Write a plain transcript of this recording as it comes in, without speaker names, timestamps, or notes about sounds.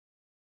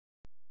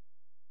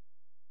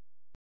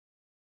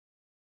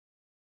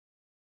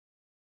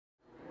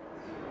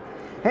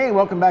Hey,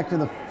 welcome back to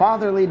the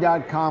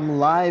Fatherly.com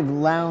live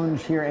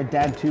lounge here at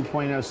Dad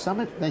 2.0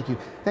 Summit. Thank you,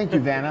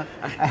 Vanna.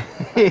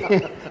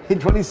 In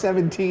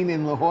 2017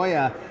 in La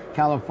Jolla,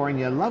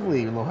 California.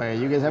 Lovely La Jolla.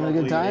 You guys having a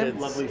good time?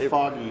 Lovely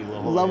foggy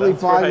La Jolla. Lovely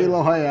foggy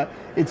La Jolla.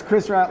 It's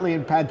Chris Routley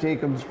and Pat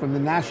Jacobs from the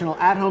National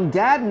At-Home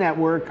Dad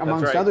Network,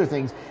 amongst other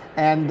things.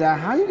 And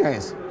how are you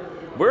guys?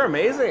 We're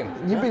amazing.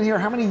 You've been here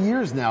how many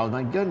years now?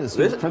 My goodness.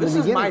 This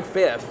is my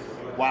 5th.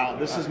 Wow,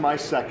 this is my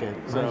second.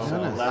 So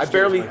I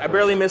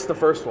barely missed the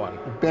first one.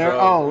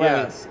 Oh, right.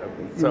 Yes.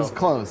 It was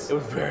close. It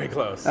was very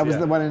close. That was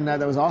the one in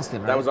that was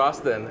Austin, right? That was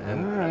Austin,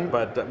 and all right.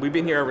 But we've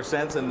been here ever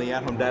since, and the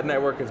At-Home Dad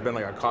Network has been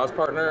like a cause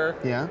partner.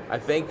 Yeah. I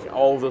think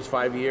all of those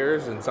 5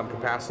 years in some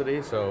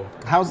capacity. So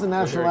how's the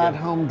National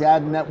At-Home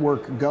Dad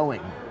Network going?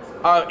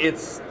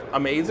 It's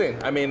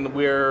amazing. I mean,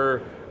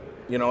 we're,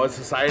 as a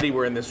society,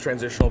 we're in this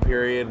transitional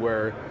period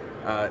where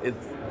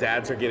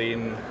dads are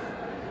getting,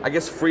 I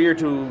guess, freer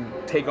to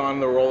take on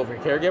the role of a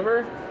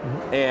caregiver,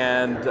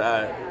 and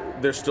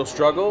there's still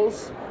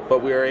struggles,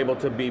 but we are able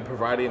to be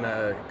providing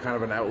a kind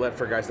of an outlet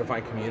for guys to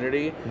find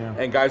community,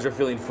 and guys are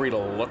feeling free to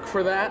look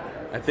for that.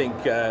 I think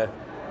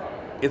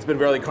it's been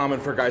very common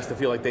for guys to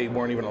feel like they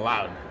weren't even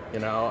allowed.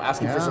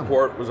 Asking for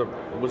support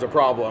was a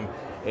problem,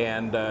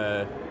 and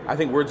I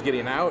think word's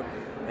getting out,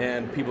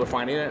 and people are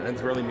finding it, and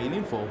it's really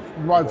meaningful.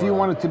 Well, if you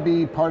wanted to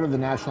be part of the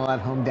National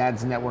At-Home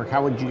Dads Network,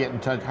 how would you get in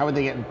touch? How would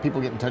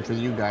people get in touch with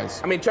you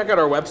guys? I mean, check out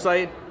our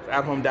website,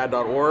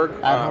 athomedad.org.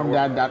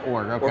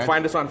 Athomedad.org, okay. Or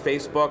find us on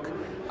Facebook,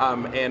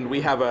 and we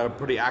have a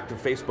pretty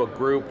active Facebook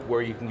group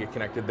where you can get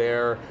connected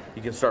there.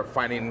 You can start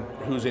finding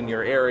who's in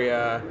your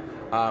area.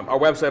 Our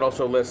website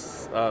also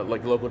lists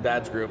like local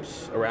dads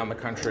groups around the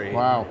country.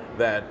 Wow.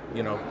 That,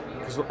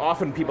 because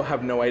often people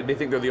have no idea. They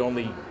think they're the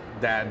only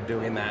dad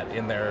doing that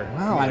in their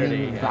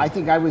community. I mean, I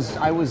think I was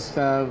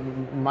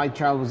my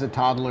child was a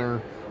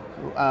toddler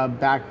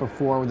back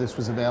before this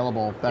was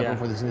available,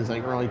 before this was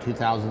like early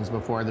 2000s,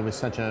 before there was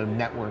such a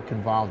network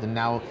involved, and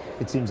now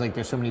it seems like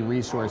there's so many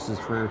resources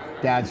for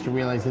dads to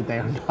realize that they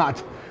are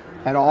not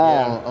at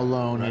all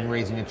alone in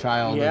raising a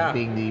child and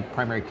being the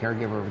primary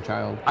caregiver of a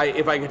child.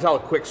 If I can tell a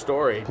quick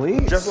story.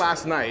 Please. Just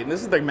last night, and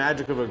this is the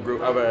magic of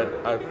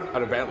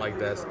an event like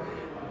this,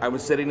 I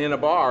was sitting in a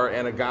bar,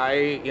 and a guy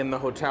in the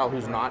hotel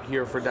who's not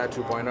here for Dad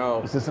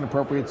 2.0. Is this an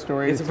appropriate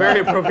story? It's a very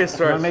appropriate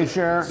story. I want to make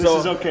sure. This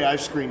is okay. I've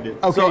screened it.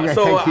 Okay,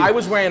 so I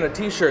was wearing a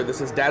T-shirt that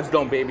says "Dads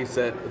Don't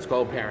Babysit." It's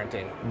called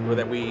Parenting,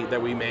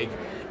 that we make.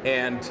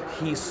 And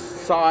he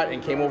saw it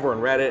and came over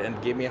and read it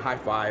and gave me a high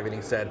five. And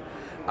he said,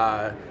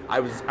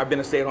 "I've been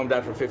a stay-at-home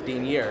dad for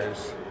 15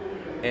 years,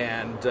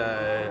 and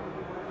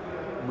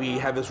we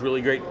had this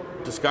really great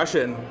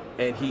discussion.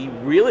 And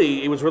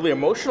it was really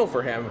emotional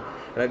for him."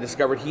 And I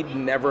discovered he'd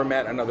never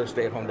met another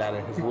stay-at-home dad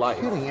in his life.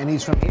 Kidding. And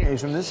he's from here.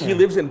 He's from this area.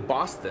 He lives in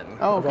Boston,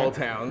 of all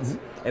towns.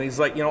 And he's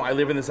like, I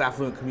live in this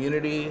affluent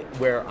community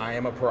where I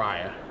am a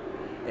pariah.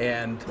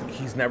 And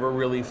he's never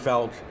really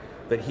felt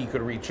that he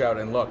could reach out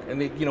and look. And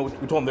we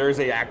told him there is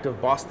a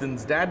active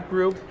Boston's Dad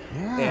group.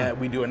 Yeah. And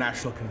we do a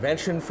national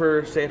convention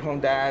for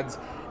stay-at-home dads.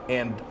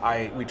 And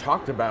we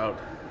talked about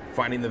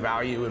finding the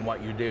value in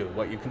what you do,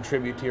 what you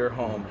contribute to your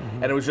home.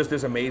 And it was just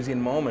this amazing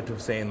moment of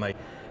saying, like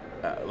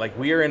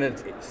we are in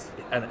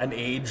an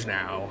age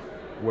now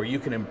where you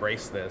can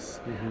embrace this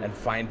and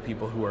find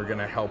people who are going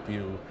to help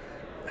you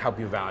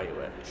value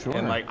it. Sure.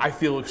 And I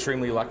feel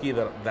extremely lucky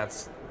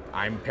that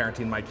I'm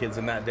parenting my kids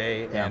in that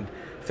day, and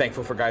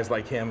thankful for guys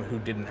like him who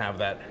didn't have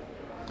that.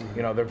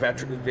 They're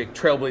big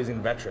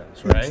trailblazing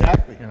veterans, right?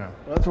 Exactly. Well,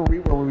 that's where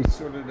we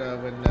started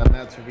when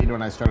Matt Servito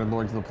and I started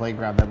Lords of the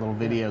Playground, that little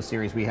video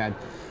series we had,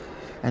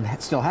 and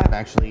still have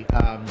actually.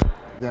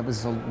 That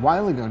was a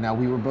while ago now.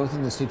 We were both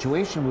in the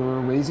situation. We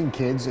were raising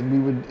kids, and we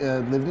would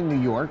lived in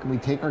New York, and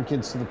we'd take our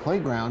kids to the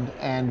playground,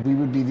 and we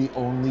would be the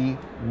only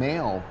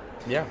male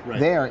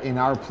there in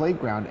our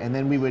playground. And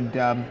then we would,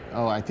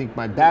 I think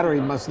my battery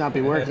must not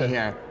be working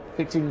here.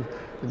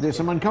 There's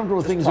some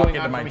uncomfortable things going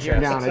on from here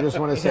down. I just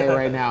want to say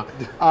right now.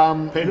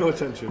 Pay no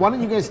attention. Why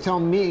don't you guys tell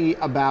me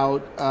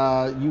about,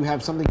 you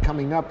have something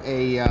coming up,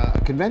 a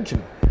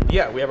convention.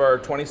 Yeah, we have our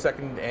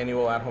 22nd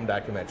annual At-Home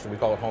Dad Convention. We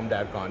call it Home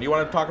Dad Con. You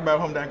want to talk about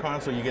Home Dad Con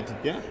so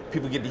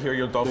people get to hear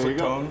your dulcet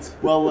tones?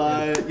 Well,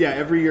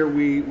 every year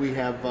we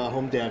have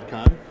Home Dad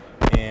Con,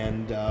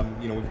 and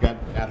we've got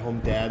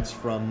at-home dads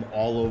from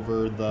all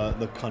over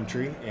the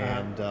country.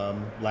 And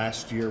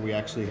last year we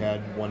actually had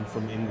one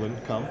from England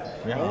come.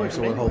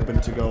 So we're hoping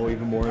to go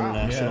even more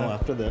international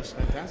after this.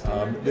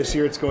 Fantastic. This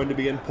year it's going to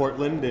be in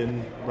Portland,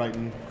 right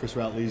in Chris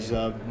Routley's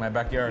my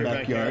backyard.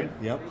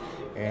 Yep.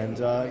 And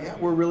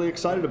we're really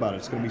excited about it.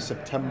 It's going to be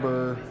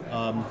September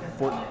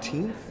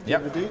 14th.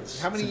 Yep. The dates.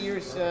 How many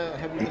years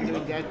have you been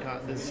doing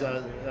DadCon? This,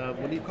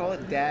 what do you call it?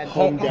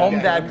 Home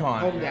Dad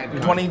Con.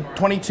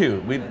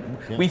 2022.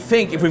 We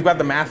think, if we've got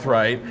the math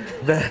right,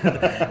 that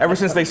ever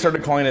since they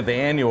started calling it the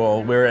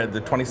annual, we're at the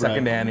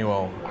 22nd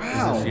annual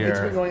this year. It's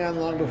been going on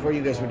long before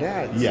you guys were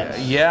dads. Yes.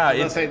 Yeah.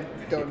 Unless I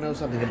don't know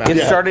something about it.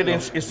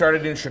 It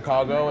started in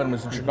Chicago, and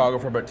was in Chicago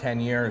for about 10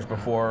 years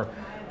before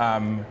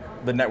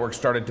the network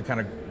started to kind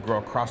of grow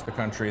across the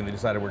country, and they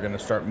decided we're going to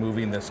start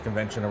moving this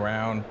convention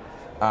around.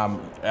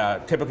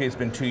 Typically, it's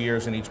been 2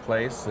 years in each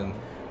place, and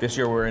this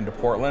year we're into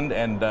Portland,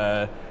 and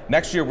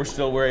next year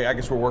I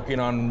guess we're working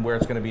on where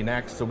it's going to be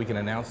next, so we can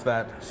announce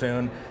that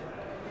soon.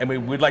 And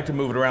we'd like to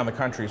move it around the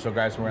country, so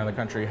guys from around the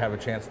country have a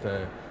chance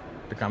to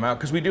come out,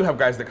 because we do have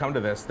guys that come to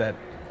this that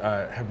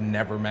have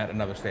never met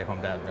another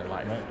stay-at-home dad in their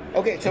life. Right.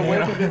 Okay, so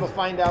where can people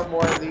find out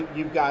more?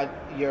 You've got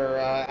your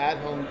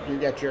at-home, you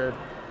got your,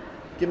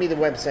 give me the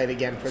website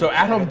again. So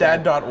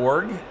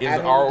athomedad.org is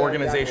our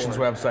organization's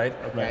website.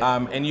 Okay.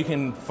 And you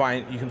can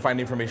find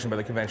information about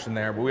the convention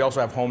there, but we also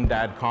have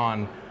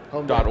homedadcon.org.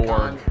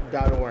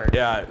 Homedadcon.org.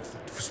 Yeah,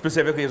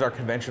 specifically is our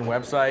convention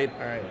website.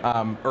 All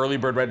right. Early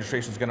bird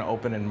registration is going to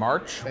open in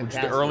March, which is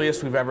Fantastic. the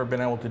earliest we've ever been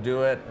able to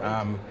do it.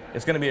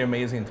 It's going to be an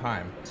amazing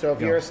time. So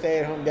if you're a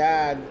stay-at-home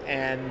dad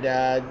and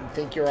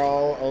think you're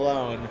all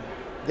alone,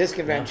 this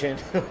convention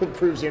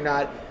proves you're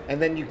not.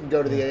 And then you can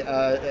go to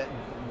the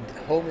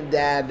Home and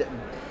Dad.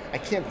 I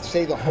can't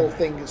say the whole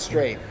thing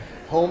straight.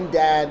 Home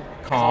Dad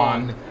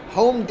Con.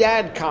 Home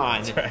Dad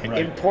Con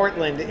in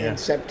Portland in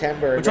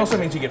September. Which also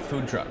means you get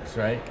food trucks,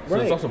 right? So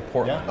it's also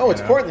Portland. Oh,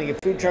 it's Portland. You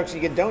get food trucks,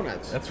 you get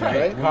donuts. That's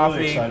right.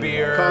 Coffee, really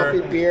beer.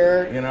 Coffee,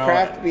 beer, you know,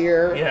 craft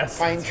beer, yes,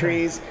 pine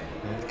trees,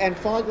 and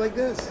fog like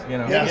this. You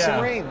know, maybe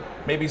some rain.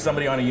 Maybe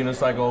somebody on a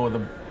unicycle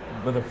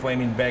with a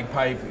flaming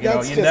bagpipe.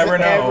 That's You just never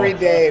know. every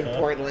day in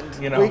Portland.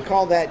 You know. We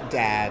call that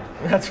Dad.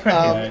 That's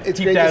right. It's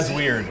Keep great dads to see,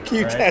 weird.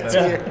 Keep right? dads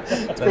weird.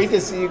 It's great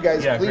to see you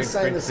guys. Yeah, Please great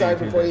sign to the see sign you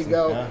too, before you Jason.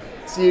 go. Yeah.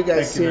 See you guys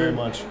Thank soon. you very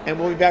much. And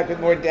we'll be back with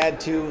more Dad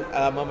 2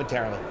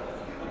 momentarily.